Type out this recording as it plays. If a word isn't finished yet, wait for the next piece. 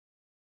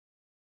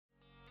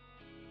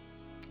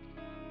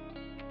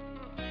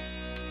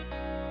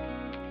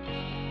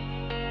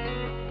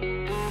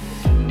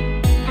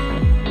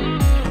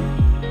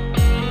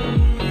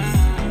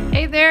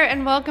there,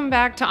 and welcome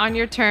back to On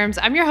Your Terms.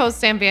 I'm your host,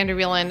 Sam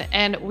Vanderwielen,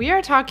 and we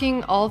are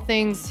talking all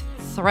things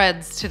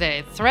Threads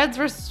today. Threads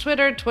versus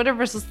Twitter, Twitter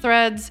versus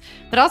Threads,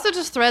 but also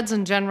just Threads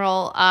in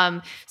general.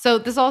 So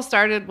this all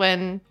started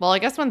when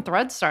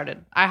Threads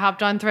started. I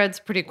hopped on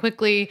Threads pretty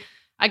quickly,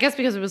 I guess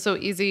because it was so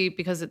easy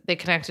because they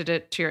connected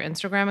it to your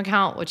Instagram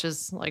account, which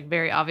is like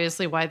very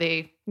obviously why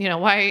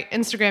why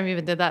Instagram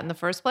even did that in the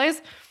first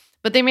place.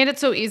 But they made it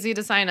so easy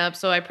to sign up.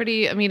 So I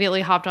pretty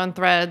immediately hopped on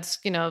Threads,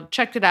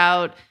 checked it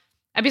out.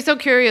 I'd be so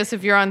curious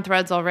if you're on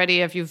Threads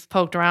already, if you've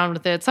poked around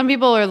with it. Some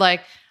people are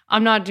like,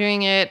 I'm not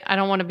doing it. I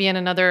don't want to be in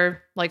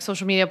another like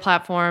social media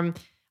platform.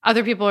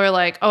 Other people are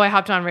like, oh, I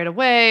hopped on right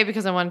away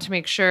because I wanted to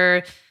make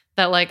sure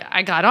that like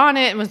I got on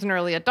it and was an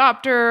early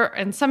adopter.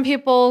 And some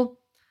people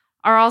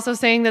are also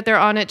saying that they're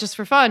on it just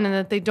for fun and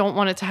that they don't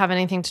want it to have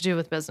anything to do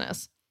with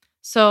business.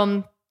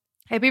 So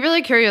I'd be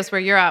really curious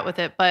where you're at with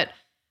it. But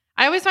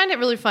I always find it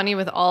really funny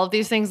with all of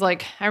these things.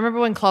 Like I remember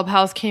when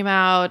Clubhouse came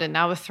out and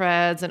now with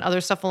Threads and other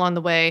stuff along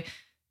the way,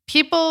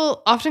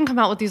 people often come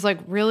out with these like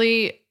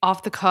really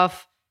off the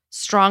cuff,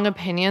 strong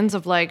opinions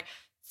of like,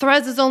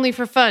 Threads is only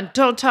for fun.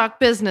 Don't talk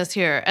business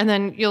here. And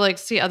then you'll like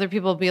see other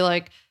people be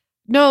like,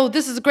 no,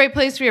 this is a great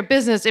place for your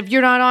business. If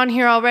you're not on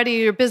here already,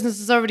 your business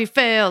has already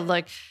failed.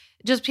 Like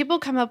just people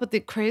come up with the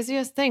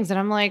craziest things. And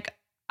I'm like,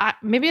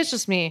 maybe it's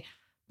just me,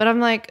 but I'm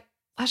like,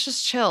 let's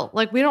just chill.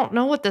 Like we don't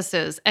know what this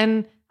is.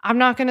 And I'm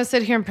not going to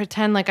sit here and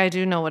pretend like I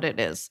do know what it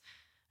is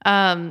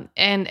and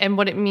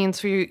what it means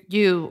for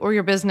you or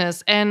your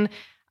business. And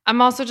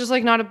I'm also just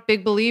like not a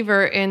big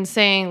believer in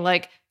saying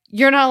like,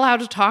 you're not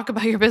allowed to talk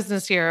about your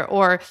business here,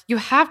 or you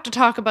have to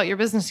talk about your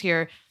business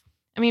here.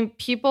 I mean,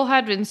 people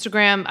had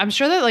Instagram. I'm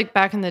sure that like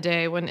back in the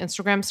day when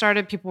Instagram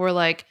started, people were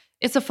like,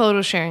 it's a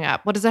photo sharing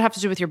app. What does it have to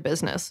do with your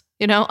business?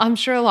 I'm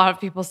sure a lot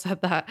of people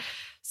said that.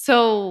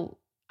 So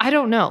I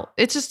don't know.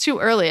 It's just too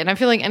early. And I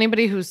feel like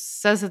anybody who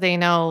says that they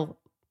know,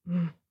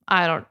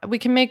 we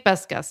can make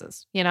best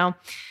guesses, I'm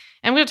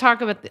going to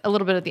talk about a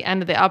little bit at the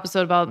end of the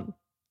episode about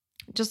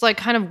just like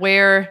kind of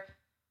where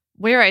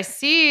I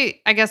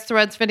see, I guess,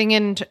 Threads fitting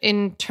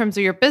in terms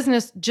of your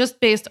business, just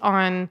based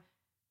on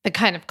the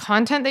kind of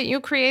content that you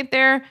create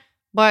there.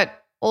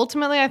 But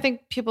ultimately, I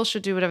think people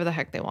should do whatever the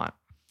heck they want.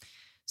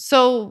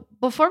 So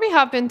before we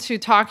hop into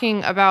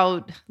talking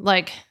about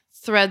like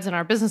Threads in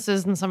our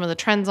businesses and some of the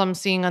trends I'm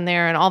seeing on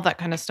there and all that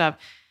kind of stuff,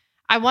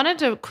 I wanted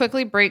to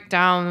quickly break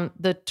down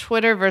the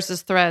Twitter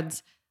versus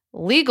Threads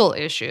legal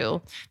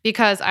issue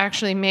because I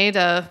actually made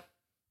a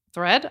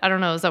thread. I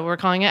don't know. Is that what we're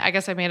calling it? I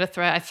guess I made a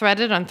thread. I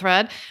threaded on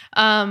Thread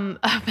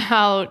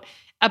about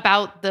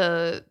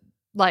the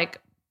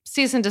like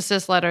cease and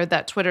desist letter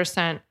that Twitter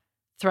sent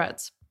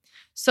Threads.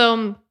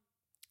 So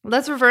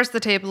let's reverse the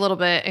tape a little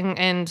bit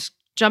and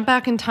jump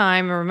back in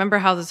time and remember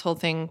how this whole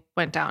thing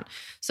went down.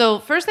 So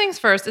first things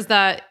first is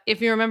that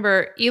if you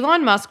remember,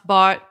 Elon Musk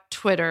bought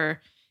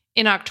Twitter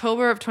in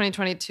October of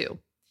 2022.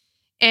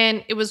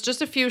 And it was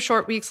just a few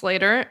short weeks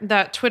later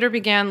that Twitter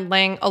began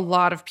laying a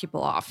lot of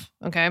people off,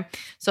 okay?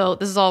 So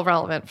this is all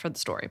relevant for the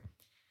story.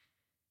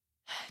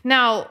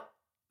 Now,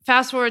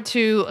 fast forward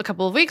to a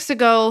couple of weeks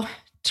ago,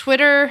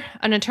 Twitter,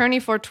 an attorney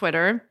for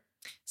Twitter,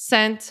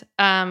 sent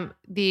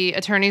the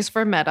attorneys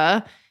for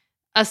Meta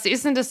a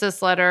cease and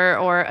desist letter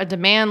or a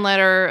demand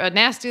letter, a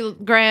nasty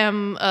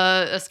gram,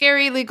 a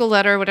scary legal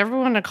letter, whatever you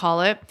want to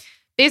call it,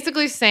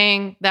 basically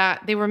saying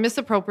that they were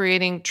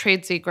misappropriating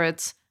trade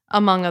secrets,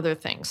 among other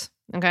things.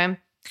 Okay.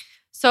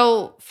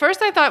 So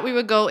first I thought we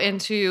would go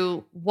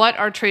into what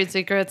are trade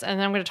secrets, and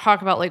then I'm going to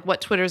talk about like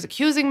what Twitter is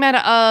accusing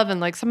Meta of and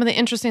like some of the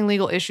interesting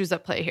legal issues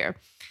at play here.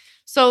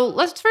 So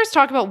let's first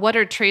talk about what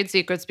are trade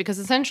secrets, because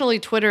essentially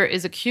Twitter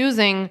is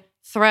accusing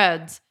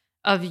Threads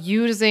of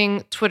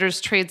using Twitter's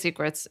trade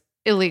secrets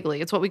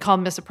illegally. It's what we call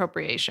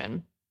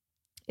misappropriation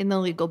in the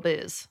legal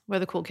biz, where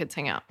the cool kids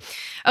hang out.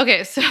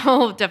 Okay,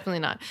 so definitely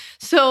not.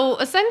 So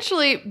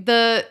essentially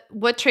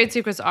what trade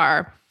secrets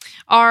are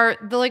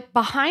the like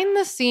behind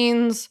the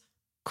scenes,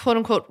 quote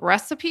unquote,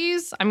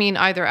 recipes. I mean,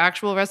 either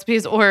actual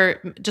recipes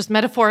or just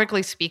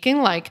metaphorically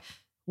speaking, like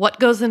what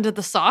goes into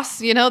the sauce,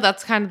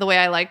 that's kind of the way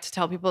I like to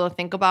tell people to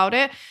think about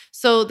it.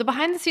 So the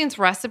behind the scenes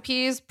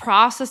recipes,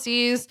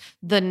 processes,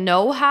 the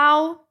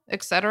know-how,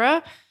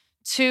 etc.,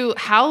 to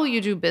how you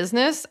do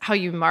business, how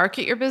you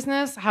market your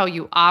business, how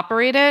you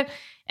operate it,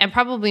 and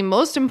probably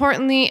most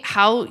importantly,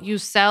 how you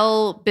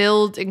sell,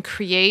 build, and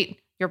create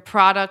your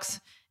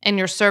products and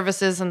your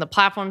services and the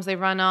platforms they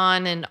run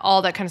on and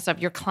all that kind of stuff.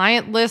 Your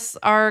client lists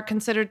are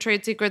considered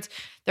trade secrets.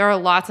 There are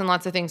lots and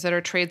lots of things that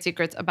are trade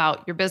secrets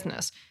about your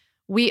business.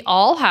 We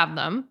all have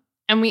them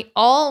and we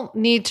all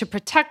need to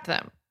protect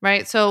them,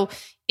 right? So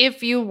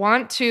if you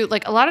want to,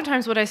 like a lot of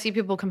times what I see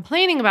people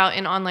complaining about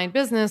in online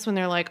business when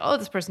they're like, oh,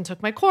 this person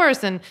took my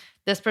course and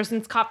this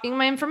person's copying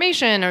my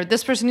information, or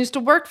this person used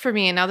to work for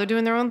me and now they're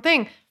doing their own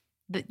thing.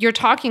 You're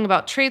talking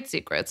about trade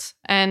secrets,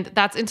 and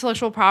that's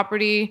intellectual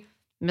property,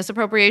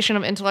 misappropriation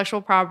of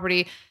intellectual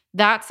property.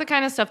 That's the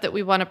kind of stuff that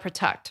we want to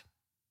protect.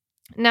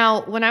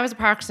 Now, when I was a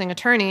practicing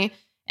attorney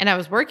and I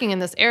was working in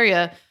this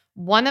area,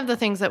 one of the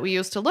things that we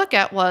used to look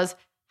at was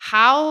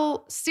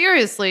how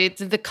seriously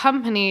did the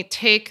company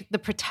take the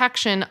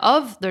protection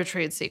of their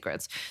trade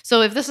secrets?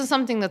 So if this is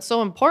something that's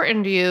so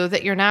important to you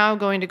that you're now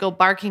going to go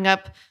barking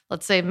up,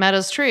 let's say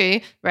Meta's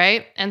tree,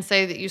 right? And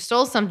say that you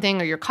stole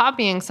something or you're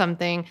copying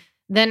something,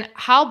 then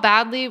how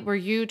badly were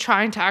you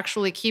trying to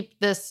actually keep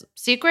this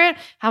secret?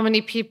 How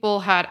many people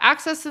had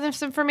access to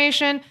this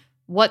information?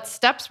 What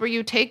steps were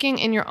you taking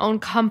in your own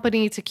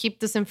company to keep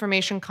this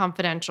information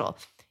confidential?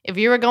 If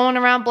you were going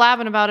around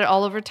blabbing about it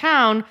all over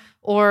town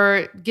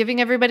or giving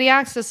everybody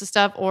access to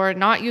stuff or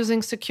not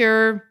using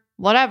secure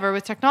whatever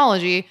with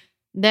technology,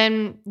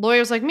 then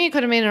lawyers like me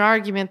could have made an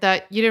argument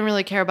that you didn't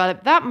really care about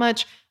it that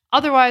much.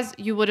 Otherwise,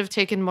 you would have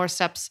taken more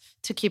steps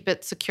to keep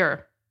it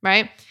secure,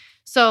 right?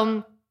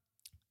 So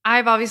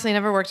I've obviously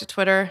never worked at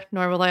Twitter,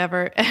 nor will I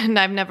ever. And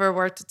I've never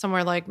worked at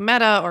somewhere like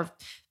Meta or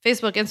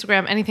Facebook,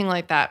 Instagram, anything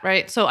like that,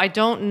 right? So I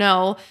don't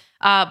know,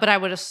 but I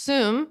would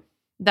assume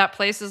that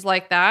places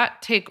like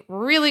that take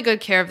really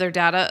good care of their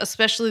data,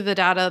 especially the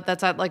data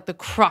that's at like the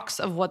crux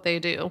of what they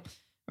do,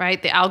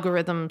 right? The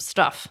algorithm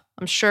stuff.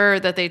 I'm sure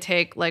that they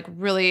take like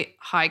really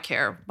high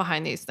care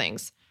behind these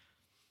things.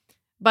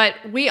 But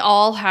we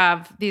all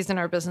have these in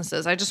our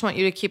businesses. I just want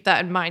you to keep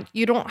that in mind.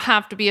 You don't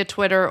have to be a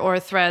Twitter or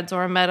a Threads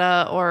or a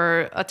Meta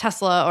or a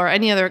Tesla or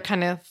any other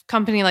kind of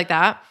company like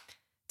that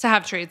to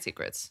have trade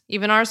secrets.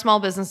 Even our small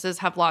businesses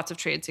have lots of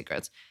trade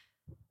secrets.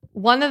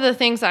 One of the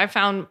things I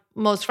found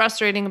most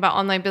frustrating about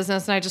online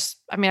business, and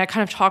I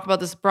kind of talk about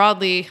this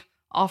broadly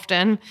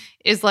often,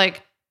 is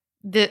like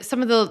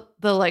some of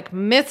the like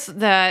myths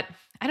that,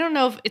 I don't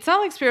know if it's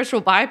not like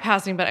spiritual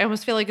bypassing, but I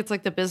almost feel like it's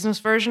like the business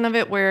version of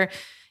it where,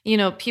 you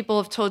know,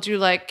 people have told you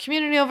like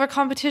community over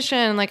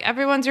competition, like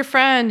everyone's your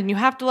friend and you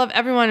have to love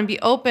everyone and be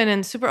open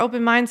and super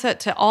open mindset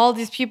to all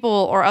these people,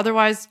 or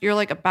otherwise you're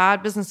like a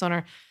bad business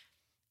owner.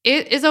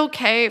 It is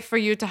okay for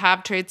you to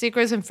have trade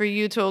secrets and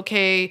it's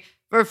okay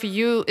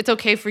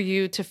for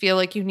you to feel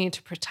like you need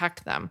to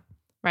protect them,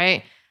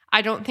 right?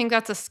 I don't think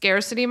that's a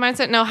scarcity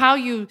mindset. Now, how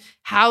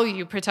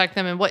you protect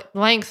them and what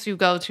lengths you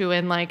go to,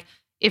 and like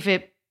if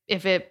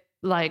it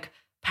like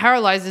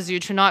paralyzes you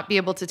to not be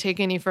able to take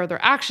any further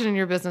action in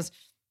your business,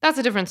 that's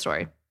a different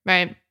story,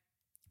 right?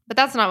 But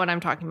that's not what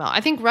I'm talking about.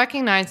 I think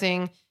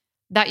recognizing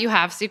that you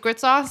have secret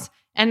sauce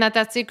and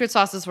that secret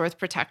sauce is worth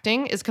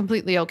protecting is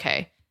completely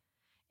okay.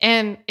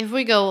 And if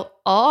we go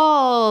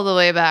all the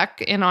way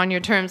back in On Your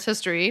Terms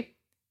history,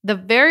 the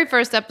very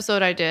first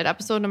episode I did,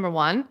 episode number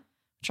 1,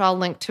 which I'll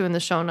link to in the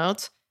show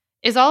notes,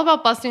 is all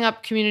about busting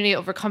up community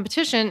over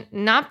competition,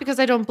 not because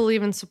I don't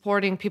believe in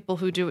supporting people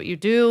who do what you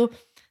do,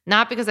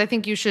 not because I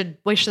think you should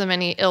wish them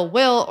any ill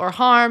will or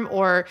harm,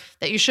 or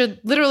that you should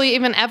literally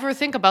even ever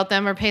think about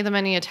them or pay them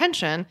any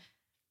attention.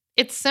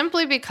 It's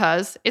simply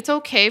because it's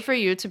okay for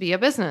you to be a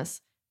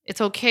business.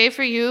 It's okay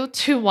for you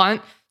to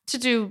want to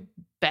do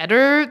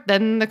better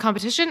than the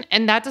competition.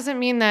 And that doesn't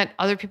mean that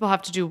other people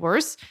have to do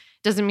worse.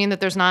 Doesn't mean that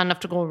there's not enough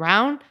to go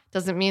around.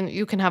 Doesn't mean that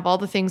you can have all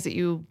the things that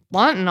you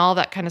want and all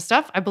that kind of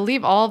stuff. I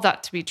believe all of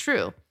that to be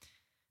true.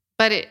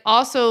 But it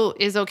also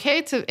is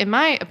okay to, in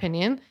my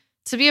opinion,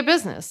 to be a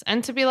business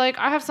and to be like,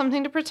 I have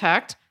something to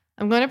protect.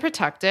 I'm going to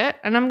protect it.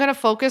 And I'm going to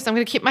focus. I'm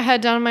going to keep my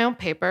head down on my own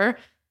paper.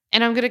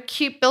 And I'm going to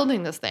keep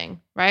building this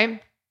thing,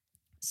 right?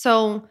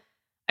 So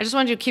I just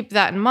wanted you to keep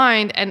that in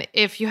mind. And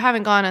if you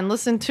haven't gone and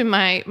listened to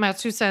my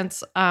 2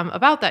 cents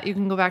about that, you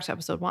can go back to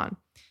episode 1.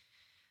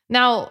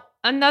 Now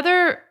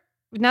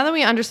that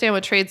we understand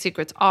what trade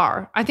secrets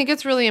are, I think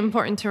it's really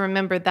important to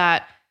remember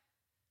that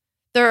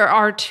there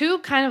are 2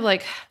 kind of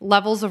like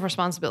levels of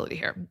responsibility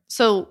here.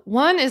 So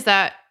one is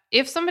that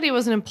if somebody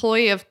was an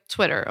employee of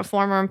Twitter, a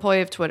former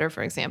employee of Twitter,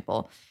 for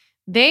example,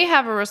 they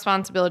have a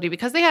responsibility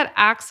because they had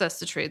access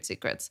to trade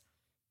secrets.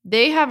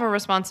 They have a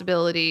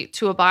responsibility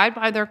to abide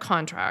by their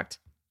contract,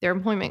 their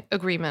employment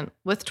agreement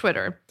with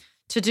Twitter,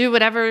 to do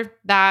whatever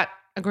that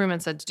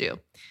agreement said to do.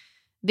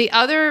 The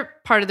other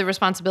part of the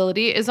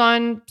responsibility is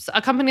on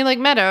a company like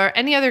Meta or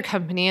any other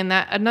company, and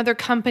that another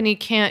company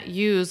can't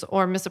use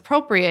or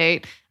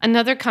misappropriate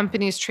another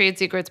company's trade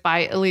secrets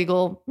by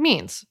illegal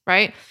means,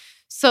 right?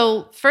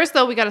 So first,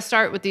 though, we got to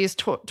start with these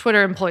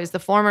Twitter employees, the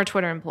former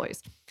Twitter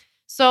employees.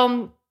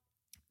 So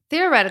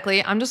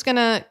theoretically, I'm just going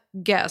to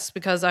guess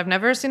because I've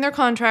never seen their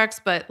contracts,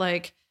 but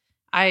like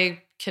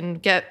I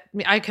could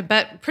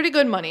bet pretty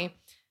good money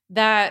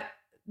that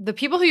the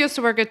people who used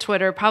to work at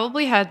Twitter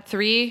probably had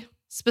 3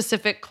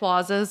 specific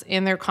clauses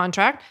in their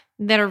contract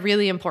that are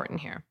really important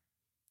here.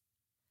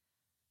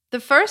 The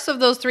first of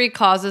those 3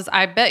 clauses,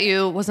 I bet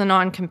you, was a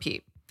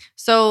non-compete.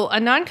 So a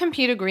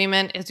non-compete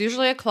agreement is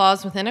usually a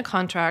clause within a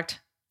contract.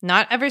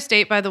 Not every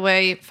state, by the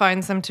way,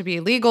 finds them to be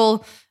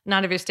illegal.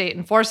 Not every state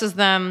enforces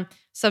them.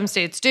 Some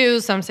states do.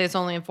 Some states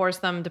only enforce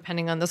them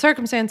depending on the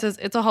circumstances.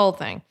 It's a whole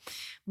thing.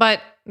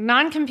 But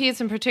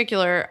non-competes in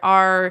particular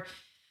are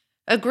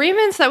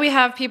agreements that we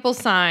have people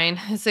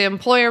sign, as the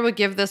employer would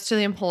give this to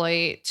the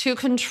employee, to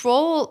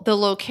control the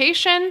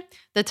location,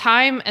 the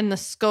time, and the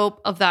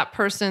scope of that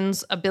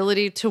person's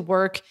ability to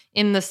work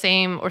in the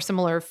same or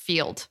similar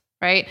field,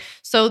 right?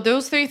 So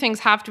those three things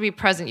have to be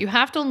present. You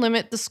have to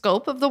limit the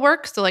scope of the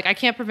work. So like I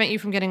can't prevent you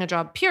from getting a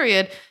job,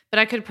 period, but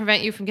I could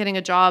prevent you from getting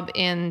a job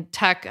in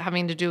tech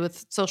having to do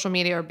with social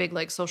media or big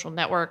like social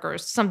network or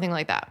something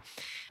like that.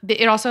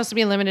 It also has to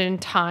be limited in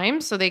time.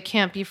 So they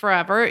can't be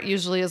forever. It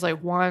usually is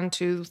like 1,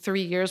 2,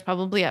 3 years,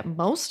 probably at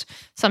most.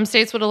 Some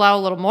states would allow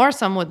a little more,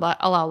 some would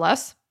allow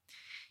less.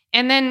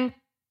 And then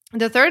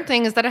the third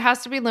thing is that it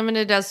has to be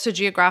limited as to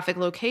geographic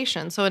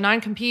location. So a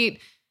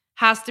non-compete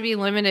has to be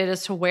limited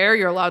as to where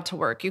you're allowed to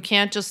work. You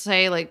can't just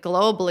say like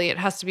globally, it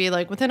has to be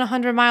like within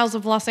 100 miles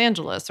of Los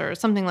Angeles or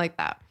something like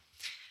that.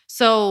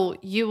 So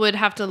you would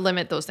have to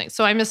limit those things.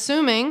 So I'm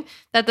assuming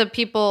that the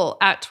people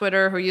at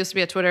Twitter who used to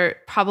be at Twitter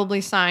probably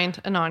signed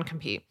a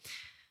non-compete.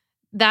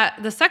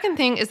 That the second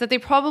thing is that they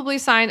probably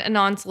signed a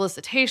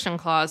non-solicitation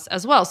clause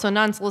as well. So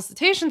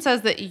non-solicitation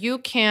says that you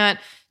can't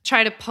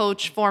try to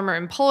poach former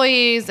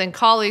employees and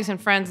colleagues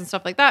and friends and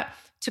stuff like that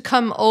to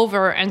come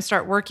over and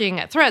start working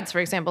at Threads, for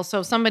example.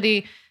 So if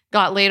somebody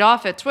got laid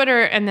off at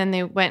Twitter and then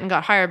they went and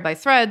got hired by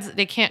Threads,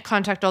 they can't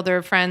contact all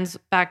their friends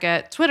back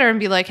at Twitter and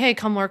be like, hey,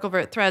 come work over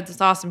at Threads.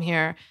 It's awesome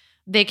here.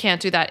 They can't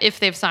do that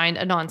if they've signed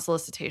a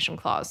non-solicitation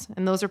clause.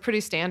 And those are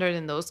pretty standard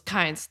in those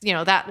kinds,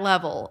 that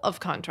level of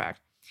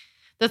contract.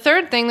 The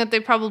third thing that they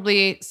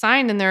probably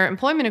signed in their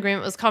employment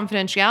agreement was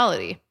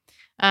confidentiality.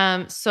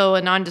 So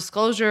a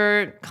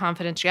non-disclosure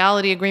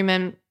confidentiality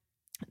agreement,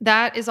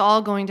 that is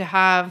all going to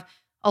have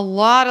a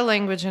lot of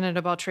language in it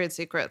about trade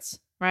secrets,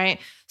 right?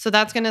 So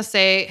that's going to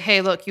say,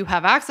 hey, look, you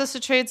have access to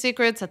trade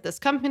secrets at this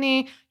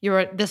company.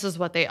 This is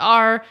what they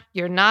are.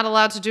 You're not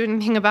allowed to do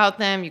anything about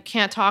them. You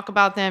can't talk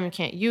about them. You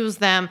can't use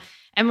them.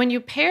 And when you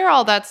pair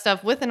all that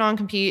stuff with a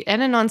non-compete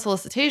and a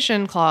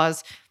non-solicitation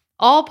clause,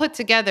 all put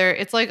together,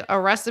 it's like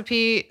a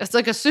recipe. It's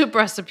like a soup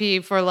recipe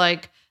for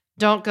like,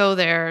 don't go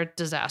there,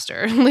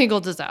 disaster, legal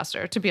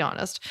disaster, to be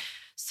honest.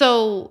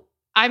 So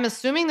I'm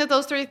assuming that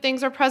those three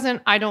things are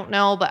present. I don't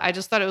know, but I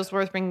just thought it was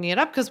worth bringing it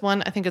up because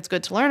 1, I think it's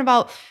good to learn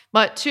about.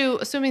 But 2,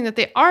 assuming that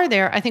they are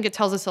there, I think it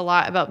tells us a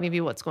lot about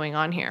maybe what's going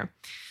on here.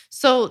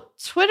 So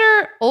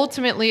Twitter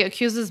ultimately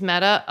accuses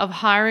Meta of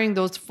hiring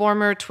those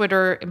former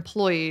Twitter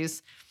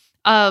employees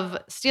of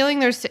stealing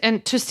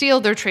to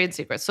steal their trade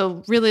secrets.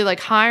 So really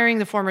like hiring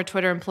the former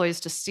Twitter employees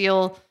to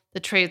steal the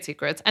trade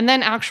secrets and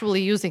then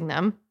actually using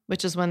them,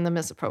 which is when the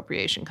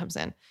misappropriation comes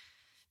in.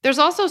 There's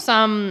also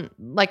some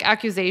like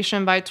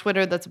accusation by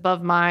Twitter that's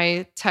above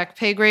my tech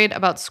pay grade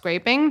about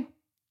scraping.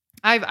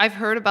 I've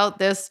heard about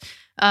this,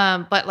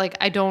 but like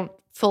I don't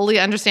fully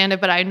understand it.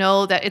 But I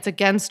know that it's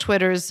against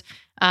Twitter's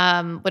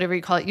whatever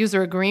you call it,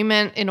 user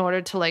agreement in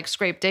order to like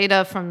scrape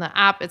data from the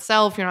app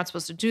itself. You're not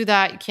supposed to do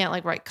that. You can't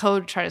like write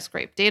code to try to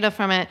scrape data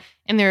from it.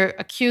 And they're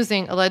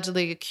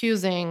allegedly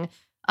accusing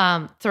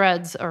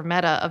Threads or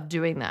Meta of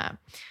doing that.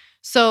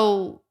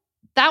 So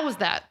that was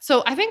that.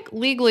 So I think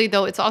legally,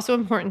 though, it's also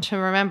important to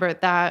remember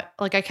that,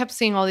 like, I kept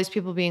seeing all these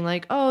people being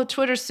like, oh,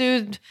 Twitter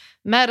sued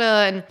Meta.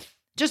 And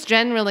just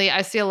generally,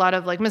 I see a lot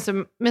of like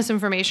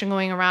misinformation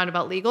going around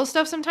about legal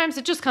stuff sometimes.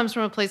 It just comes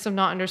from a place of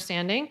not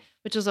understanding,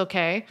 which is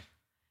okay.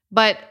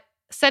 But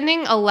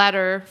sending a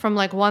letter from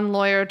like one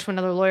lawyer to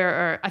another lawyer,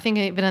 or I think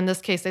even in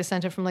this case, they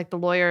sent it from like the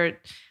lawyer,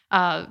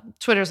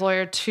 Twitter's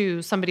lawyer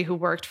to somebody who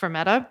worked for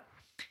Meta.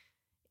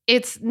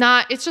 It's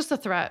just a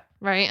threat,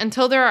 right?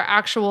 Until there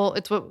are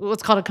it's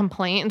what's called a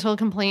complaint. Until a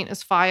complaint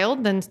is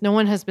filed, then no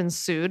one has been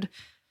sued,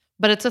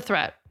 but it's a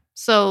threat.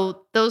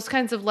 So those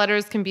kinds of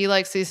letters can be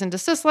like cease and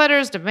desist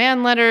letters,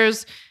 demand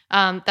letters.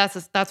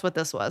 That's what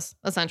this was,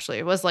 essentially.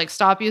 It was like,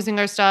 stop using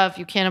our stuff.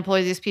 You can't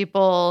employ these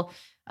people,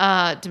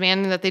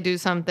 demanding that they do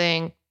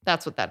something.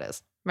 That's what that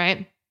is,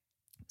 right?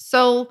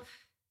 So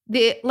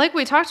like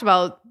we talked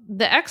about,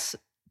 the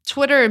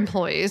ex-Twitter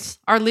employees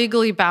are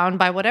legally bound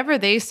by whatever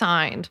they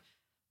signed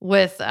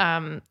with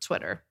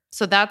Twitter.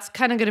 So that's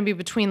kind of going to be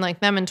between like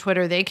them and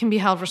Twitter. They can be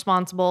held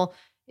responsible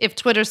if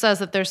Twitter says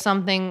that there's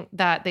something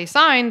that they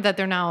signed that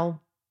they're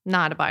now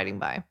not abiding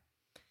by.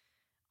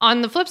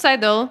 On the flip side,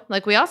 though,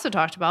 like we also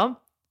talked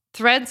about,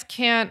 Threads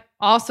can't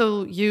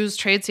also use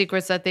trade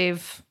secrets that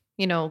they've,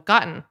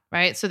 gotten,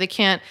 right? So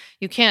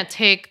you can't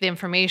take the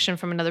information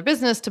from another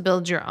business to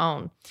build your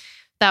own.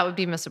 That would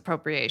be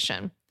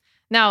misappropriation.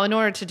 Now, in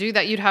order to do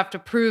that, you'd have to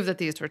prove that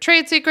these were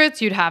trade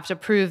secrets. You'd have to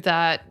prove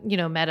that,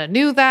 Meta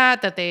knew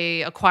that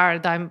they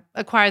acquired them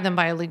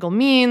by illegal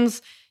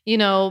means.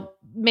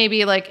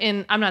 Maybe like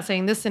I'm not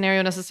saying this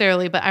scenario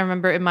necessarily, but I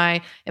remember in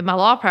my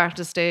law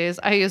practice days,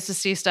 I used to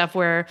see stuff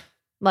where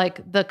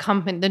like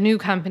the new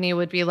company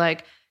would be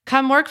like,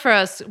 come work for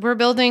us. We're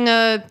building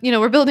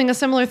a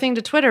similar thing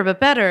to Twitter, but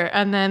better.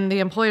 And then the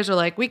employers are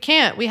like, we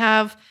can't. We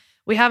have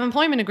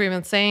employment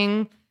agreements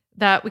saying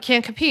that we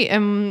can't compete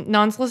and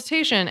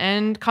non-solicitation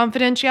and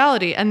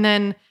confidentiality. And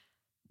then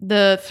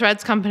the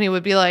Threads company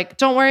would be like,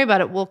 don't worry about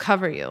it. We'll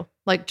cover you.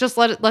 Like, just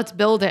let's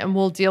build it and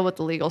we'll deal with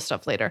the legal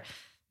stuff later.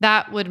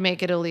 That would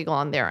make it illegal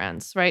on their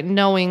ends, right?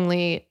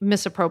 Knowingly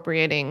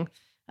misappropriating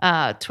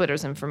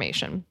Twitter's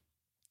information.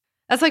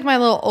 that's like my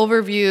little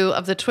overview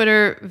of the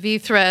Twitter v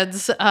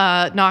Threads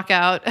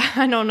knockout.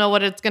 I don't know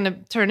what it's going to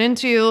turn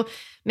into.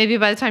 Maybe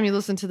by the time you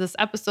listen to this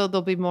episode,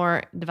 there'll be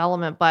more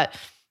development. But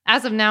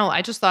as of now,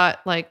 I just thought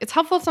like it's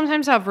helpful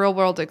sometimes to have real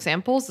world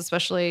examples,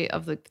 especially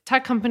of the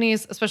tech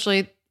companies,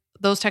 especially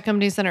those tech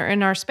companies that are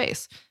in our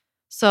space.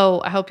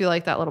 So I hope you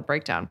like that little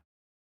breakdown.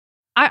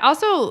 I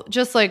also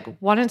just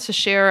like wanted to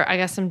share, I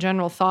guess, some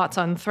general thoughts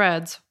on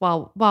Threads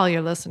while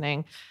you're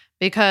listening,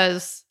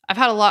 because I've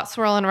had a lot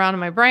swirling around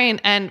in my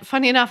brain. And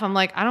funny enough, I'm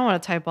like, I don't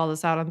want to type all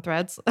this out on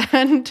Threads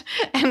and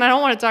I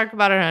don't want to talk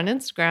about it on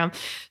Instagram.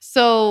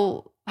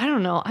 So I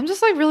don't know. I'm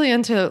just like really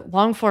into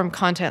long form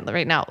content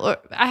right now.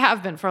 I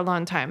have been for a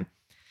long time.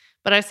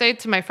 But I say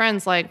to my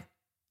friends, like,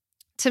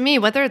 to me,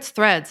 whether it's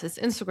Threads, it's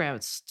Instagram,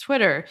 it's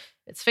Twitter,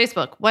 it's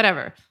Facebook,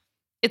 whatever,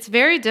 it's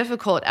very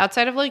difficult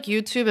outside of like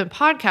YouTube and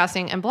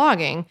podcasting and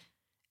blogging.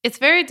 It's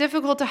very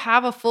difficult to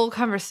have a full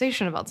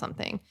conversation about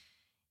something.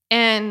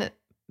 And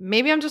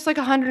maybe I'm just like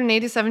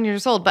 187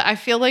 years old, but I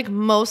feel like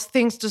most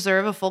things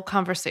deserve a full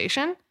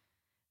conversation.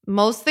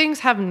 Most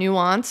things have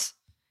nuance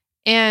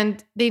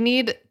and they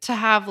need to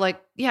have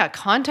like,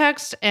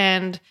 context.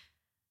 And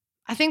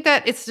I think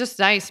that it's just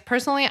nice.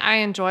 Personally, I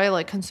enjoy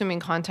like consuming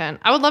content.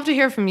 I would love to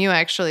hear from you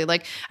actually.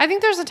 Like, I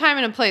think there's a time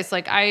and a place.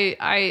 Like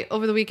I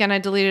over the weekend, I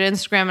deleted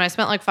Instagram and I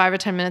spent like 5 or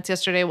 10 minutes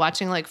yesterday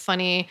watching like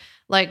funny,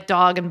 like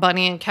dog and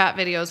bunny and cat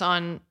videos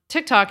on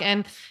TikTok.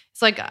 And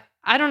it's like,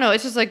 I don't know.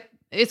 It's just like,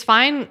 it's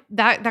fine.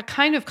 That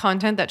kind of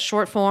content, that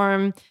short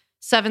form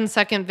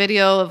 7-second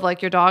video of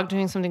like your dog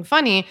doing something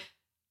funny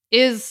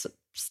is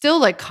still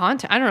like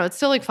content. I don't know. It's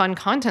still like fun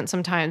content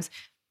sometimes.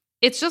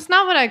 It's just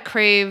not what I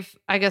crave,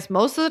 I guess,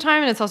 most of the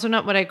time. And it's also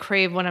not what I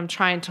crave when I'm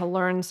trying to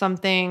learn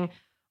something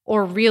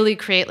or really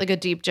create like a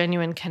deep,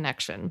 genuine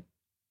connection.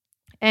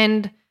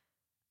 And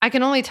I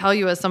can only tell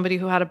you as somebody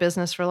who had a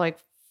business for like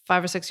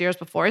 5 or 6 years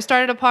before I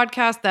started a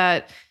podcast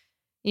that,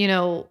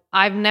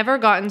 I've never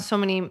gotten so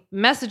many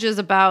messages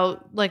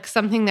about like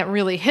something that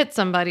really hit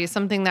somebody,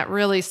 something that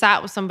really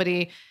sat with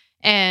somebody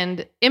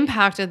and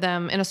impacted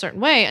them in a certain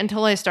way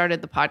until I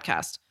started the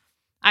podcast.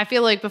 I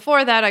feel like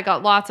before that, I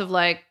got lots of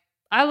like,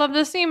 I love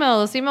this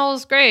email. This email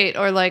is great.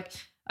 Or like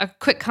a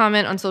quick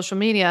comment on social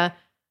media.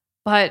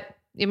 But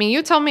I mean,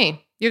 you tell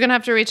me. You're going to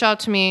have to reach out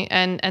to me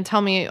and tell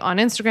me on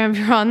Instagram if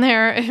you're on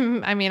there.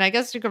 I mean, I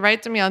guess you could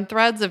write to me on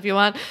Threads if you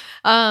want.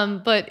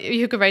 But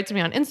you could write to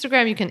me on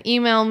Instagram. You can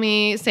email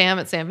me,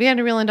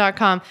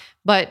 sam@samvanderwielen.com.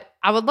 But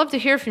I would love to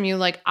hear from you.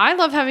 Like, I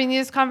love having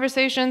these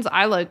conversations.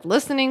 I like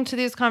listening to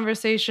these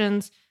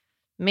conversations.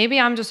 Maybe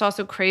I'm just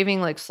also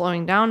craving like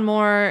slowing down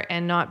more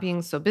and not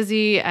being so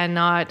busy and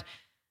not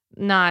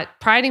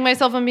priding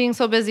myself on being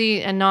so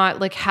busy and not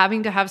like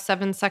having to have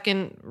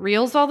 7-second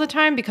reels all the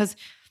time, because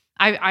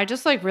I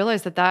just like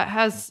realized that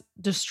has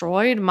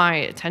destroyed my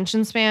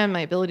attention span, my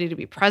ability to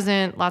be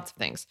present, lots of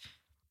things.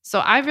 So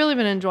I've really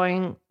been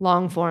enjoying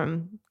long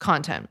form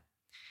content.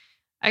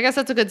 I guess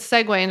that's a good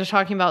segue into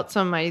talking about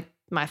some of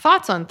my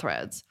thoughts on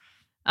Threads.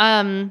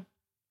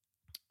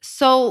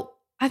 So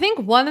I think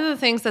one of the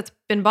things that's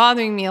been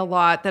bothering me a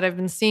lot that I've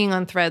been seeing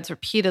on Threads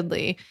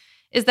repeatedly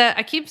is that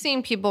I keep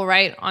seeing people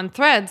write on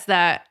Threads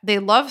that they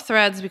love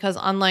Threads because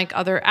unlike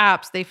other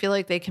apps, they feel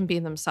like they can be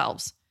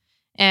themselves.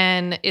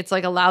 And it's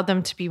like allowed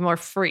them to be more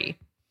free.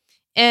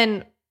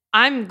 And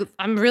I'm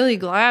really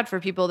glad for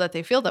people that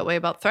they feel that way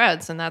about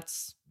Threads, and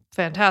that's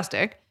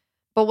fantastic.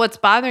 But what's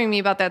bothering me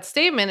about that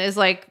statement is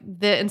like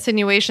the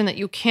insinuation that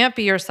you can't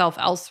be yourself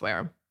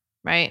elsewhere,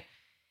 right?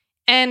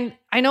 And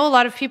I know a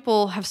lot of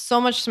people have so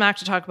much smack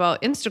to talk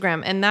about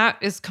Instagram, and that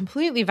is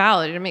completely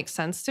valid. It makes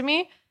sense to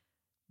me.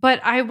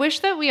 But I wish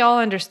that we all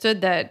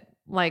understood that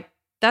like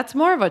that's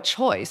more of a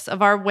choice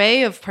of our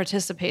way of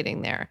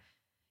participating there.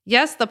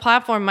 Yes, the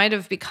platform might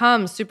have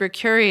become super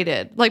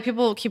curated. Like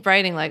people keep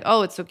writing like,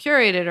 oh, it's so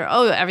curated, or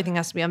oh, everything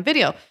has to be on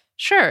video.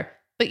 Sure,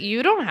 but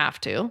you don't have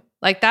to.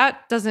 Like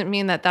that doesn't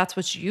mean that that's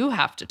what you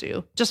have to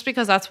do just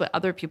because that's what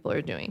other people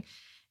are doing.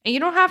 And you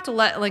don't have to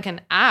let like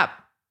an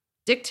app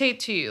dictate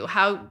to you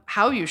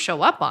how you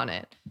show up on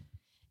it.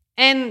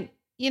 And,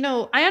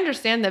 I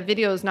understand that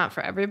video is not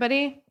for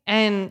everybody.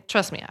 And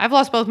trust me, I've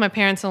lost both my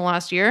parents in the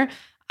last year.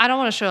 I don't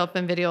want to show up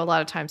in video a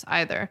lot of times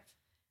either.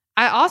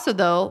 I also,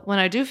 though, when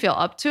I do feel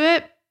up to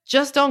it,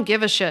 just don't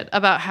give a shit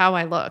about how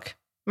I look,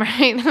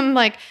 right? And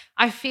like,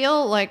 I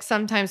feel like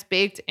sometimes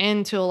baked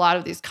into a lot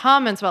of these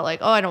comments about like,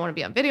 oh, I don't want to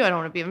be on video. I don't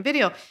want to be on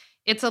video.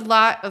 It's a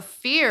lot of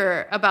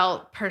fear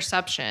about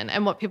perception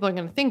and what people are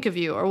going to think of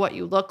you or what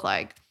you look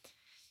like.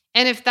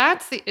 And if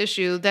that's the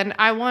issue, then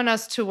I want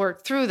us to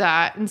work through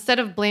that instead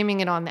of blaming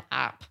it on the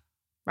app,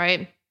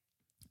 right?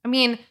 I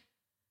mean,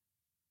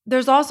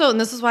 there's also, and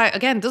this is why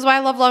I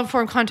love long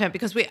form content,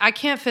 because I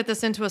can't fit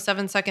this into a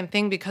 7-second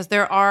thing because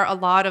there are a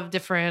lot of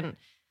different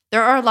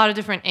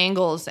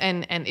angles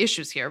and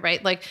issues here,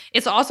 right? Like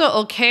it's also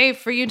okay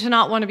for you to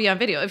not want to be on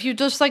video. If you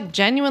just like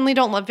genuinely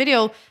don't love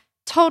video,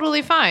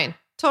 totally fine.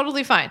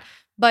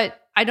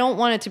 But I don't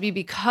want it to be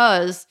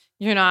because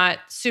you're not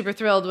super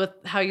thrilled with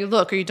how you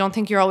look, or you don't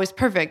think you're always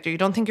perfect, or you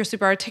don't think you're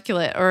super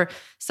articulate, or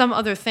some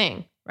other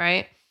thing,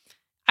 right?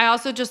 I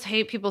also just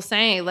hate people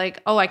saying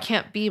like, "Oh, I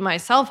can't be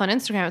myself on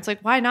Instagram." It's like,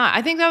 why not?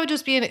 I think that would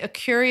just be a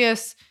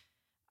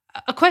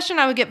question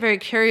I would get very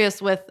curious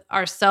with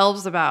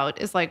ourselves about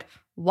is like,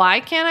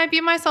 why can't I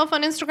be myself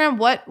on Instagram?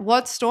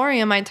 What story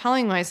am I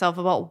telling myself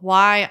about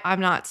why I'm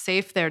not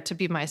safe there to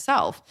be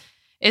myself?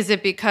 Is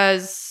it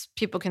because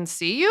people can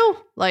see you,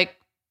 like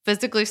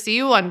physically see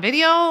you on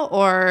video,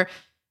 or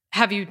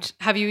have you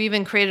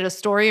even created a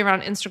story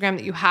around Instagram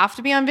that you have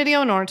to be on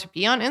video in order to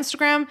be on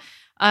Instagram?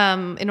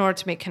 In order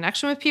to make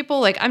connection with people?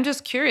 Like, I'm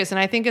just curious. And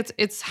I think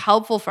it's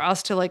helpful for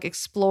us to like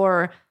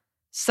explore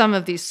some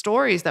of these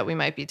stories that we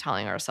might be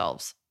telling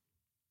ourselves.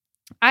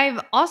 I've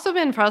also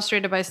been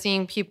frustrated by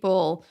seeing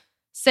people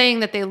saying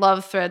that they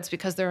love threads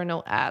because there are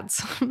no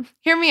ads.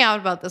 Hear me out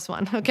about this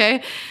one,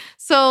 okay?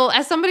 So,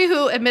 as somebody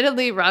who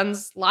admittedly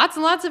runs lots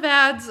and lots of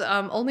ads,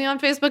 only on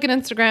Facebook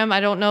and Instagram,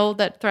 I don't know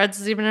that threads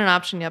is even an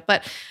option yet,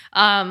 but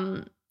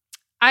I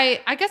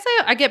guess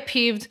I get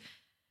peeved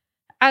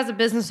as a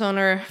business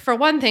owner for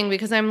one thing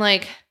because I'm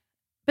like,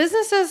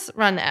 businesses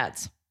run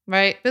ads,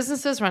 right?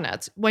 Businesses run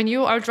ads. When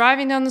you are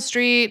driving down the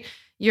street,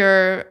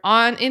 you're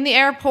on in the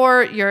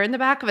airport, you're in the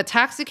back of a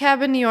taxi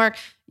cab in New York,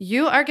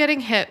 you are getting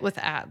hit with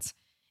ads.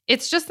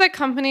 It's just that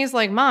companies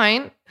like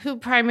mine, who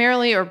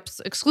primarily or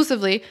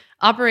exclusively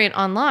operate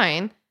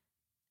online,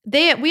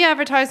 we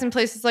advertise in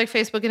places like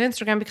Facebook and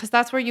Instagram because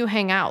that's where you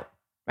hang out,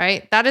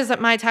 right? That is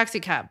at my taxi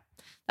cab.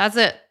 That's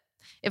it.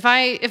 If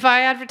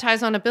I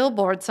advertise on a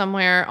billboard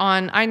somewhere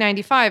on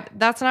I-95,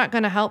 that's not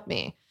going to help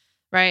me,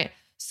 right?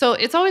 So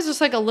it's always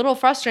just like a little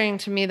frustrating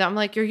to me that I'm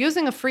like, you're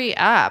using a free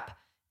app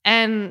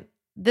and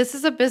this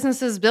is a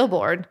business's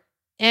billboard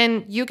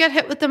and you get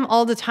hit with them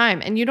all the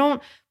time and you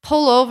don't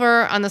pull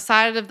over on the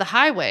side of the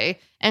highway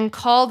and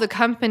call the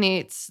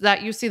companies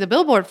that you see the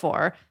billboard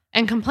for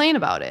and complain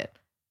about it,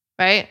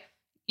 right?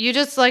 You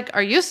just like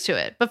are used to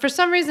it. But for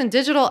some reason,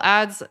 digital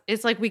ads,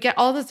 it's like we get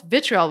all this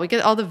vitriol. We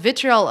get all the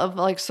vitriol of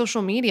like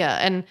social media.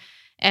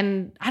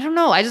 And I don't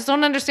know. I just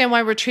don't understand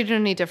why we're treated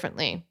any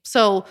differently.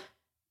 So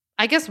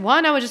I guess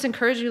one, I would just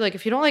encourage you, like,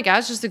 if you don't like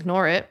ads, just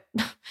ignore it.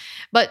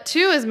 But two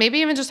is maybe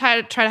even just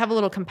try to have a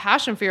little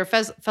compassion for your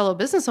fellow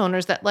business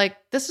owners that like,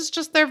 this is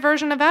just their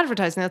version of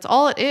advertising. That's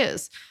all it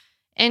is.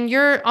 And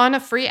you're on a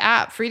free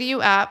app, free to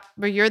you app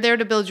where you're there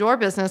to build your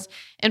business.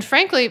 And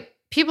frankly,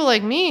 people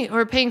like me who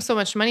are paying so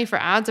much money for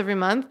ads every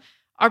month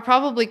are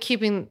probably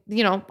keeping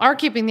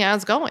the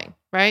ads going,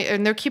 right?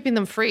 And they're keeping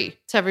them free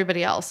to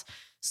everybody else.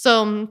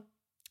 So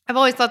I've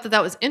always thought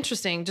that was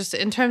interesting, just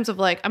in terms of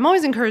like, I'm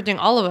always encouraging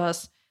all of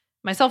us,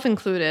 myself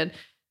included,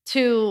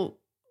 to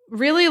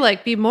really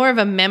like be more of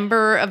a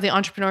member of the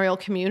entrepreneurial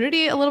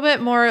community, a little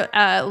bit more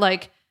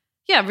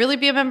really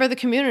be a member of the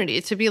community,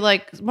 to be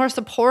like more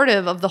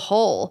supportive of the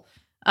whole,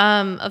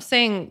 of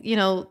saying,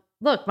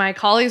 look, my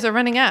colleagues are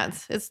running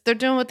ads. They're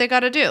doing what they got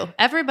to do.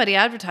 Everybody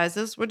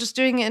advertises. We're just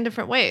doing it in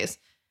different ways.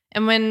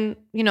 And when,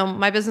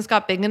 my business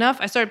got big enough,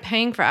 I started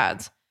paying for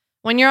ads.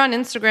 When you're on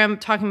Instagram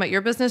talking about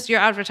your business, you're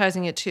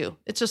advertising it too.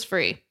 It's just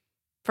free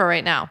for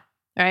right now,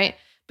 right?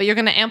 But you're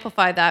going to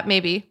amplify that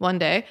maybe one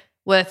day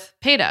with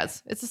paid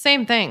ads. It's the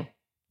same thing.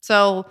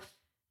 So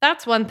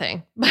that's one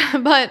thing.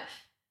 But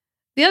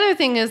the other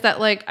thing is that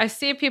like I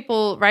see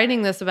people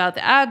writing this about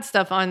the ad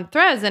stuff on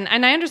Threads, and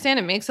I understand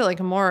it makes it like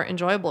a more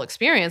enjoyable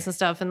experience and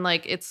stuff, and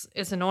like it's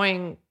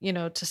annoying,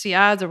 to see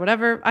ads or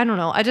whatever. I don't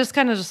know. I just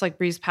kind of just like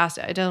breeze past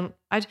it.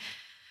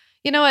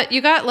 You know what?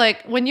 You got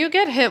like when you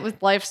get hit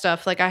with life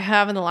stuff like I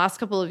have in the last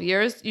couple of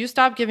years, you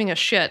stop giving a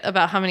shit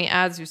about how many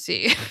ads you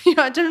see.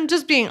 I'm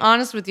just being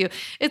honest with you.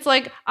 It's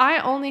like I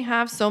only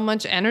have so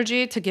much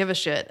energy to give a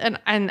shit, and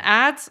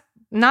ads,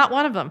 not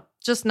one of them.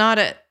 Just not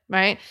it,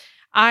 right?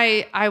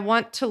 I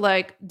want to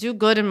like do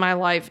good in my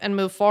life and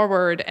move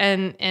forward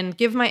and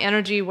give my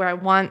energy where I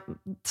want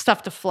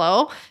stuff to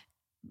flow.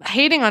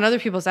 Hating on other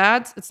people's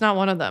ads, it's not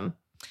one of them.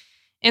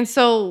 And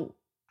so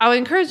I would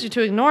encourage you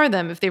to ignore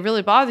them if they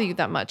really bother you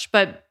that much.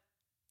 But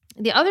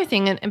the other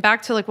thing, and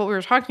back to like what we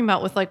were talking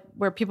about with like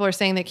where people are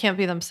saying they can't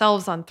be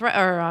themselves on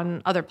or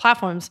on other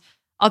platforms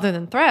other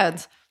than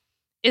Threads,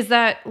 is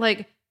that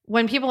like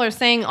when people are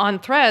saying on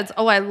Threads,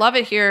 oh, I love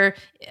it here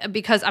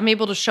because I'm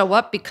able to show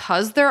up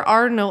because there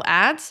are no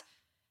ads.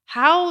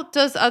 How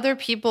does other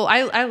people,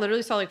 I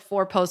literally saw like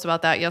 4 posts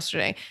about that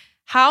yesterday.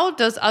 How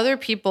does other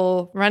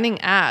people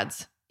running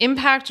ads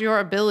impact your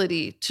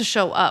ability to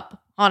show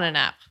up on an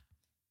app?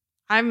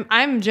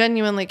 I'm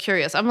genuinely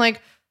curious. I'm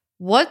like,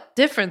 what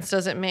difference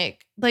does it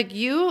make? Like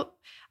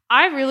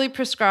I really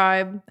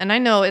prescribe, and I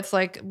know it's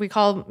like, we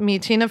call me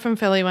Tina from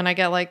Philly when I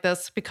get like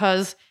this,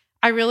 because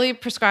I really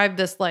prescribe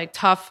this like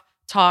tough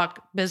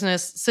talk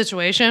business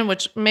situation,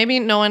 which maybe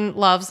no one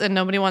loves and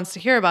nobody wants to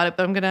hear about it,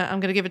 but I'm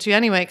gonna give it to you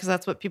anyway because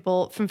that's what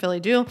people from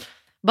Philly do.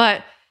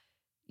 But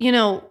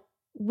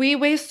we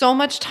waste so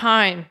much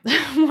time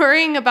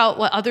worrying about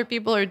what other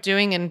people are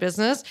doing in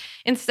business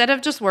instead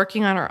of just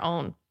working on our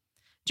own.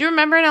 Do you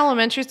remember in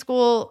elementary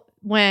school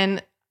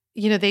when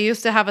they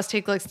used to have us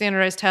take like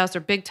standardized tests or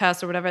big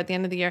tests or whatever at the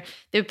end of the year?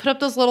 They would put up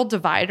those little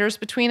dividers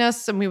between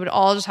us and we would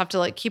all just have to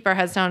like keep our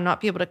heads down and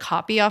not be able to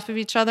copy off of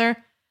each other.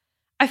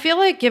 I feel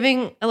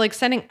like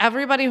sending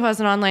everybody who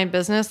has an online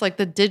business like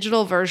the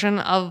digital version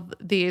of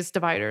these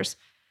dividers.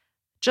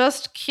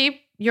 Just keep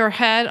your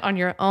head on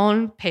your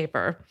own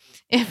paper.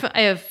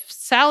 If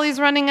Sally's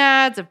running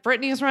ads, if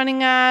Brittany's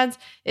running ads,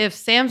 if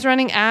Sam's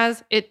running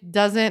ads, it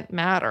doesn't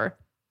matter.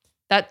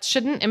 That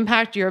shouldn't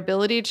impact your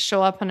ability to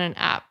show up on an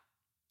app.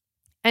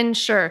 And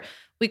sure,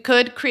 we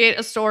could create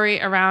a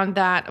story around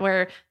that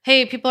where,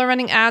 hey, people are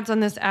running ads on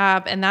this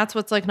app and that's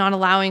what's like not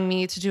allowing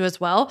me to do as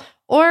well.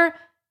 Or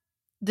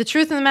the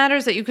truth of the matter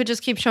is that you could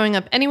just keep showing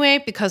up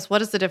anyway, because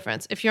what is the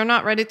difference? If you're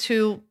not ready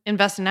to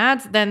invest in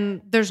ads,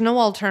 then there's no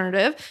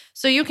alternative.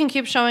 So you can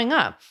keep showing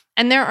up.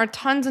 And there are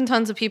tons and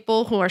tons of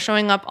people who are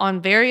showing up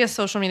on various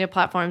social media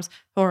platforms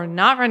who are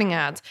not running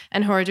ads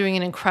and who are doing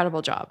an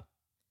incredible job.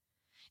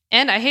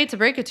 And I hate to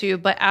break it to you,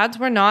 but ads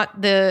were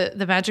not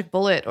the magic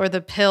bullet or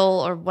the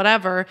pill or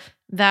whatever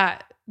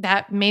that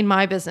made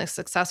my business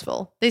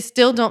successful. They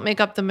still don't make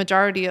up the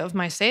majority of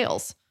my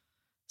sales.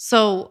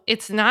 So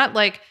it's not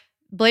like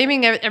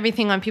blaming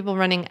everything on people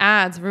running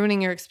ads,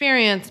 ruining your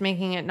experience,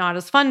 making it not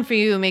as fun for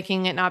you,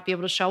 making it not be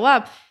able to show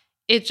up.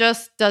 It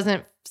just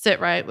doesn't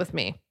sit right with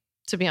me,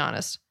 to be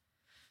honest.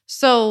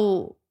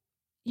 So,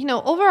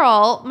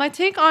 overall, my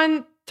take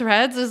on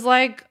Threads is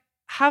like,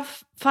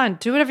 have fun,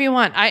 do whatever you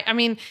want. I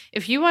mean,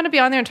 if you want to be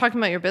on there and talking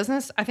about your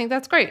business, I think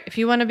that's great. If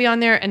you want to be on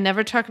there and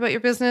never talk about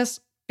your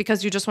business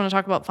because you just want to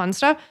talk about fun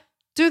stuff,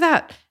 do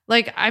that.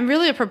 Like, I'm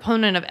really a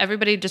proponent of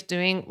everybody just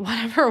doing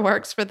whatever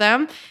works for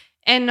them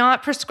and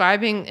not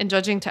prescribing and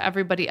judging to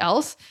everybody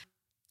else.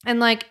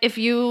 And like, if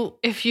you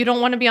don't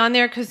want to be on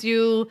there because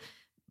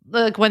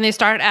when they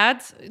start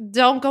ads,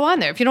 don't go on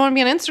there. If you don't want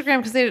to be on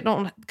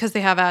Instagram because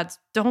they have ads,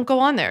 don't go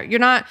on there.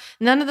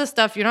 None of the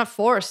stuff, you're not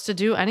forced to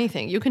do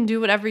anything. You can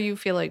do whatever you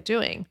feel like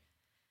doing.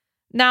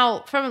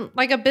 Now, from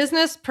like a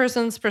business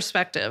person's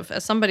perspective,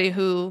 as somebody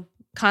who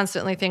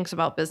constantly thinks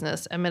about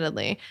business,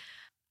 admittedly,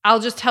 I'll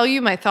just tell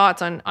you my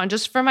thoughts on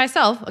just for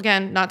myself.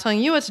 Again, not telling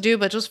you what to do,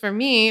 but just for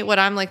me, what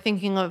I'm like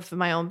thinking of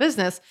my own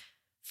business.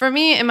 For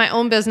me, in my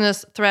own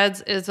business,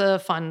 Threads is a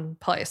fun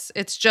place.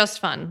 It's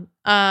just fun,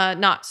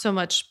 not so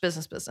much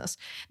business.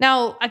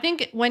 Now, I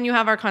think when you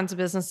have our kinds of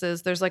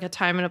businesses, there's like a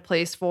time and a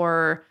place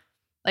for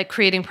like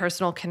creating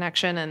personal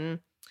connection and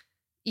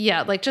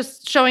like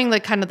just showing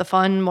like kind of the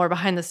fun, more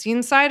behind the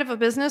scenes side of a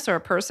business or a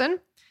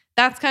person.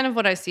 That's kind of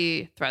what I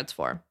see Threads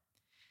for.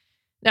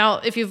 Now,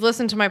 if you've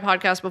listened to my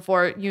podcast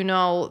before, you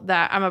know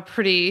that I'm a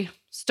pretty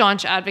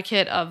staunch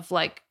advocate of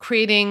like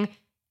creating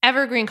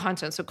evergreen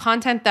content. So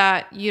content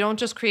that you don't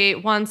just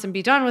create once and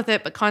be done with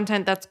it, but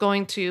content that's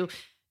going to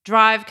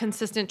drive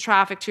consistent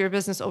traffic to your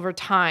business over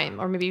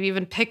time, or maybe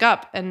even pick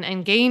up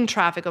and gain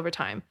traffic over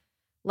time.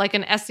 Like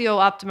an SEO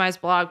optimized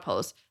blog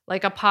post,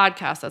 like a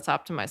podcast that's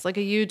optimized, like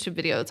a YouTube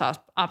video that's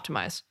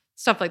optimized,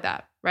 stuff like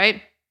that,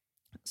 right?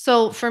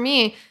 So for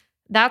me,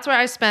 that's where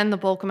I spend the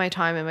bulk of my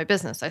time in my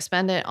business. I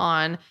spend it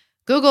on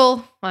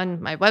Google,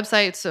 on my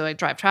website, so I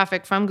drive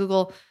traffic from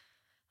Google.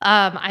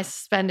 I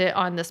spend it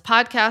on this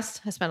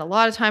podcast. I spend a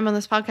lot of time on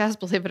this podcast,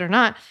 believe it or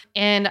not.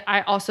 And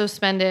I also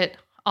spend it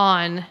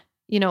on,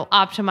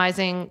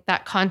 optimizing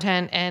that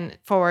content and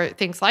for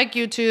things like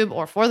YouTube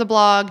or for the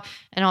blog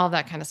and all of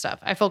that kind of stuff.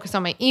 I focus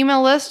on my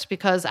email list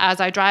because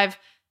as I drive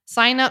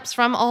signups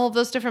from all of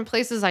those different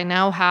places, I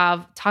now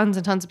have tons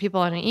and tons of people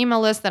on an email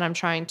list that I'm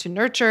trying to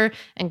nurture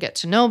and get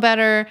to know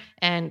better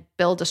and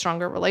build a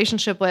stronger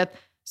relationship with.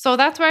 So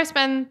that's where I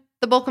spend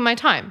the bulk of my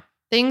time.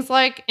 Things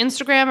like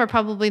Instagram are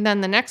probably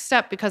then the next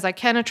step because I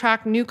can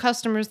attract new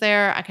customers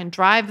there. I can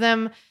drive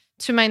them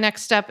to my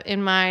next step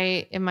in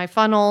my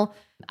funnel.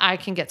 I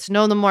can get to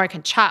know them more. I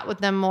can chat with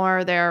them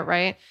more there,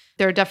 right?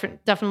 There are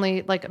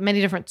definitely like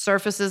many different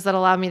surfaces that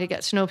allow me to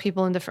get to know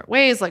people in different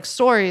ways, like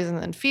stories and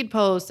then feed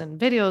posts and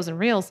videos and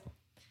reels.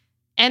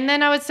 And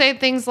then I would say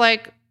things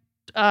like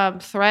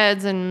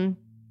Threads and,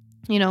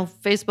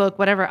 Facebook,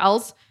 whatever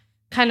else,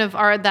 kind of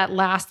are that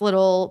last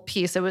little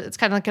piece. It's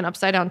kind of like an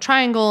upside down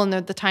triangle and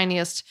they're the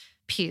tiniest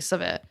piece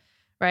of it,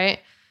 right?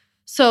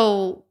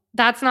 So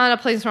that's not a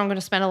place where I'm going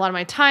to spend a lot of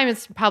my time.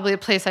 It's probably a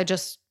place I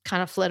just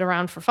kind of flit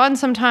around for fun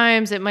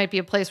sometimes. It might be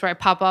a place where I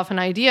pop off an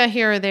idea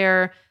here or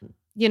there.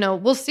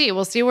 We'll see.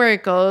 We'll see where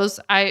it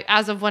goes.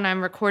 As of when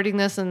I'm recording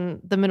this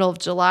in the middle of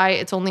July,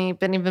 it's only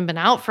been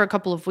out for a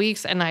couple of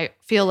weeks. And I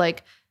feel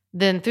like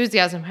the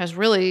enthusiasm has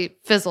really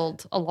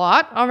fizzled a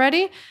lot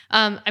already.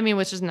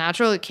 Which is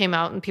natural. It came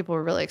out and people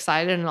were really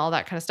excited and all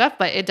that kind of stuff,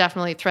 but it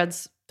definitely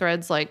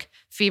Threads like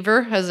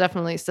fever has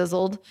definitely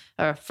sizzled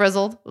or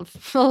frizzled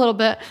a little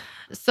bit.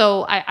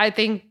 So I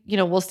think,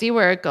 we'll see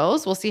where it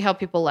goes. We'll see how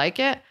people like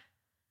it.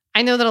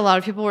 I know that a lot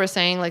of people were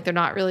saying like, they're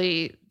not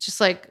really just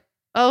like,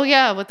 oh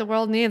yeah, what the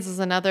world needs is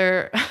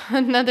another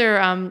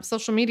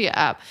social media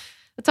app.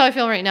 That's how I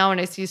feel right now when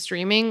I see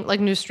streaming,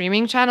 like new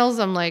streaming channels.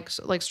 I'm like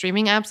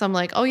streaming apps. I'm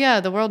like, oh yeah,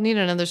 the world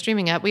needed another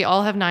streaming app. We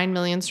all have 9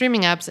 million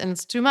streaming apps and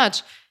it's too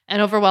much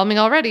and overwhelming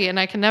already. And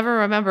I can never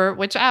remember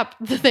which app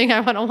the thing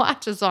I want to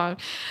watch is on.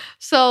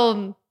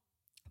 So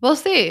we'll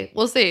see.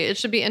 It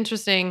should be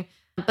interesting.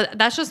 But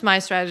that's just my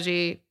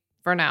strategy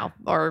for now,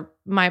 or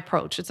my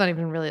approach. It's not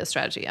even really a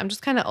strategy. I'm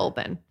just kind of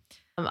open.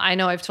 I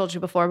know I've told you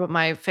before, but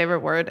my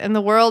favorite word in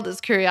the world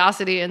is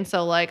curiosity. And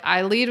so like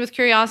I lead with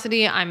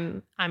curiosity.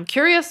 I'm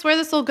curious where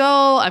this will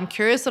go. I'm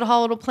curious at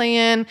how it'll play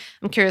in.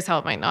 I'm curious how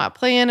it might not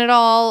play in at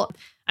all.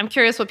 I'm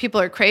curious what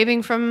people are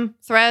craving from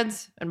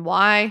Threads and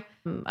why.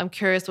 I'm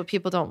curious what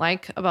people don't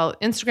like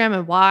about Instagram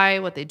and why,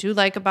 what they do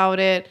like about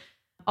it,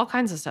 all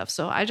kinds of stuff.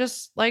 So I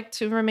just like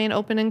to remain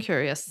open and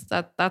curious.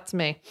 That's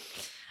me.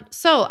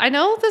 So I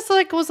know this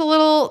was a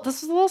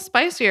little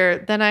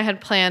spicier than I had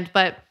planned,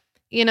 but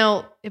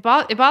it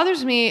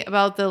bothers me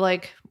about the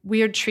like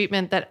weird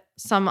treatment that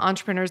some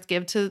entrepreneurs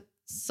give to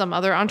some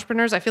other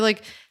entrepreneurs. I feel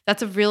like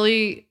it's a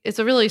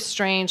really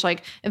strange,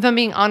 like, if I'm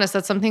being honest,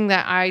 that's something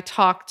that I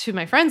talk to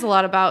my friends a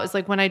lot about, is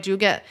like when I do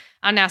get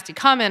a nasty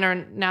comment or a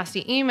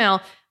nasty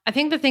email, I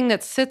think the thing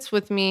that sits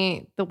with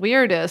me the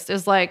weirdest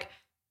is like,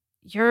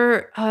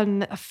 you're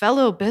a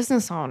fellow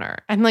business owner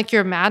and like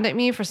you're mad at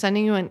me for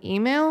sending you an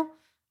email,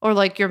 or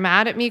like you're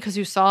mad at me because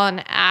you saw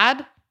an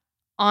ad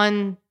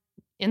on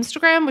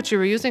Instagram, which you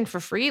were using for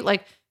free.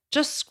 Like,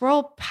 just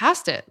scroll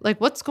past it. Like,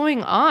 what's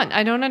going on?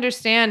 I don't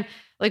understand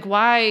like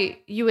why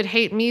you would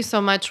hate me so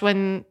much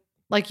when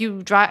like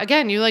you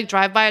like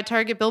drive by a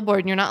Target billboard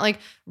and you're not like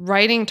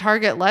writing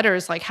Target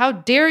letters. Like, how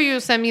dare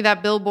you send me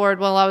that billboard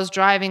while I was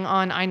driving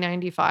on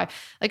I-95?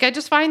 Like, I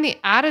just find the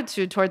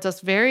attitude towards us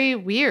very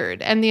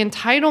weird, and the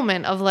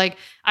entitlement of like,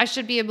 I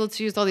should be able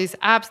to use all these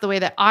apps the way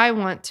that I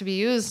want to be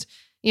used,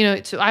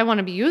 I want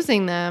to be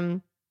using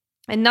them.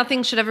 And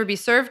nothing should ever be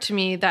served to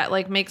me that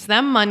like makes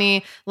them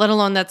money, let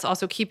alone that's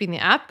also keeping the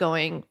app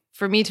going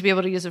for me to be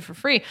able to use it for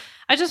free.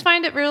 I just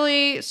find it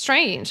really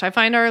strange. I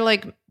find our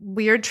like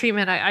weird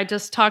treatment. I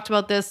just talked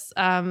about this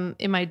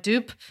in my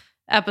dupe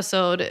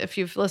episode. If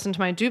you've listened to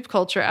my dupe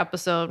culture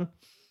episode,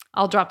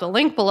 I'll drop the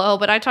link below.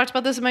 But I talked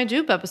about this in my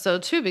dupe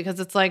episode too, because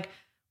it's like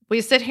we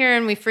sit here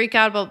and we freak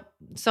out about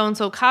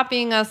so-and-so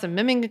copying us and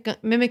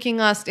mimicking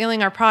us,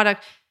 stealing our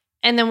product.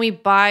 And then we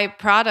buy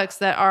products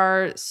that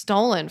are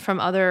stolen from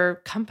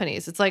other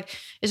companies. It's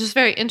just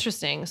very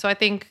interesting. So I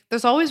think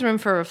there's always room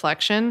for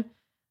reflection.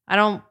 I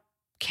don't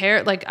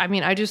care. Like, I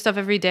mean, I do stuff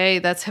every day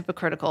that's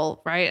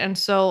hypocritical, right? And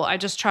so I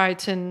just try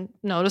to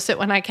notice it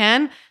when I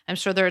can. I'm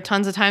sure there are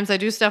tons of times I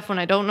do stuff when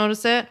I don't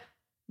notice it,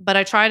 but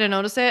I try to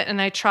notice it,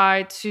 and I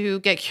try to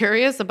get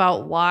curious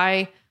about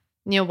why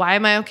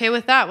am I okay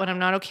with that when I'm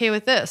not okay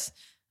with this?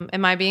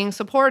 Am I being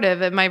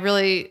supportive? Am I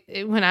really,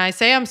 when I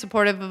say I'm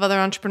supportive of other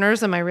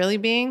entrepreneurs, am I really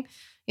being,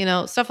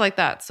 stuff like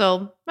that.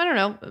 So I don't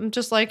know. I'm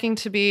just I try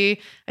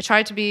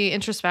to be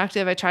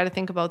introspective. I try to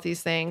think about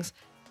these things.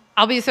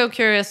 I'll be so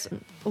curious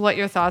what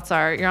your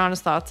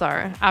honest thoughts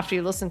are after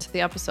you listen to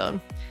the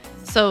episode.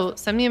 So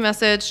send me a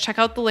message, check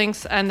out the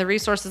links and the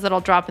resources that I'll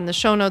drop in the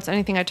show notes.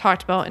 Anything I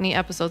talked about, any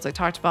episodes I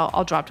talked about,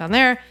 I'll drop down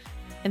there.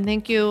 And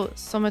thank you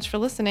so much for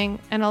listening.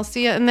 And I'll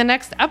see you in the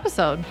next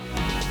episode.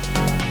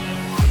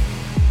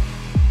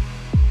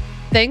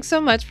 Thanks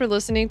so much for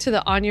listening to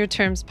the On Your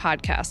Terms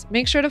podcast.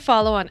 Make sure to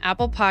follow on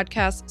Apple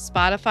Podcasts,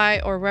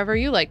 Spotify, or wherever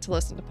you like to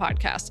listen to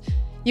podcasts.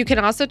 You can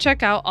also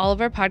check out all of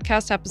our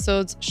podcast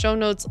episodes, show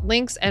notes,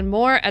 links, and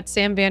more at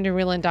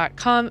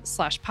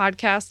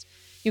samvanderwielen.com/podcast.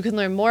 You can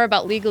learn more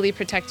about legally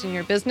protecting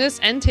your business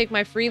and take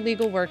my free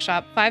legal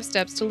workshop, 5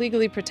 Steps to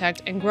Legally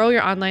Protect and Grow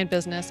Your Online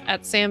Business,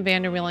 at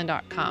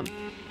samvanderwielen.com.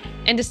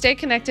 And to stay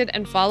connected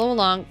and follow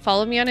along,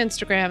 follow me on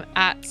Instagram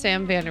at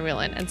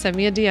samvanderwielen and send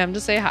me a DM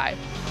to say hi.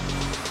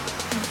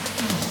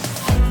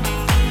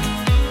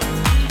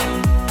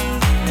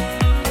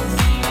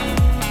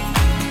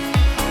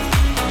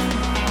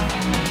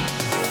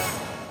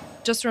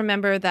 Just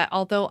remember that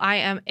although I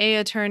am an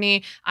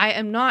attorney, I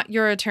am not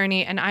your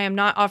attorney, and I am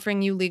not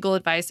offering you legal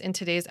advice in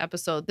today's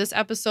episode. This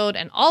episode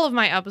and all of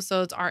my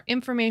episodes are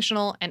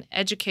informational and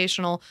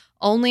educational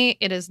only.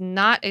 It is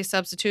not a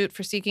substitute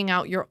for seeking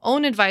out your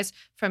own advice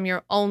from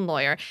your own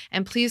lawyer.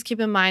 And please keep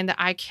in mind that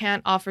I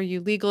can't offer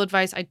you legal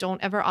advice. I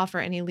don't ever offer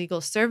any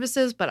legal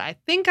services, but I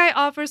think I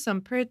offer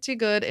some pretty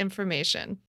good information.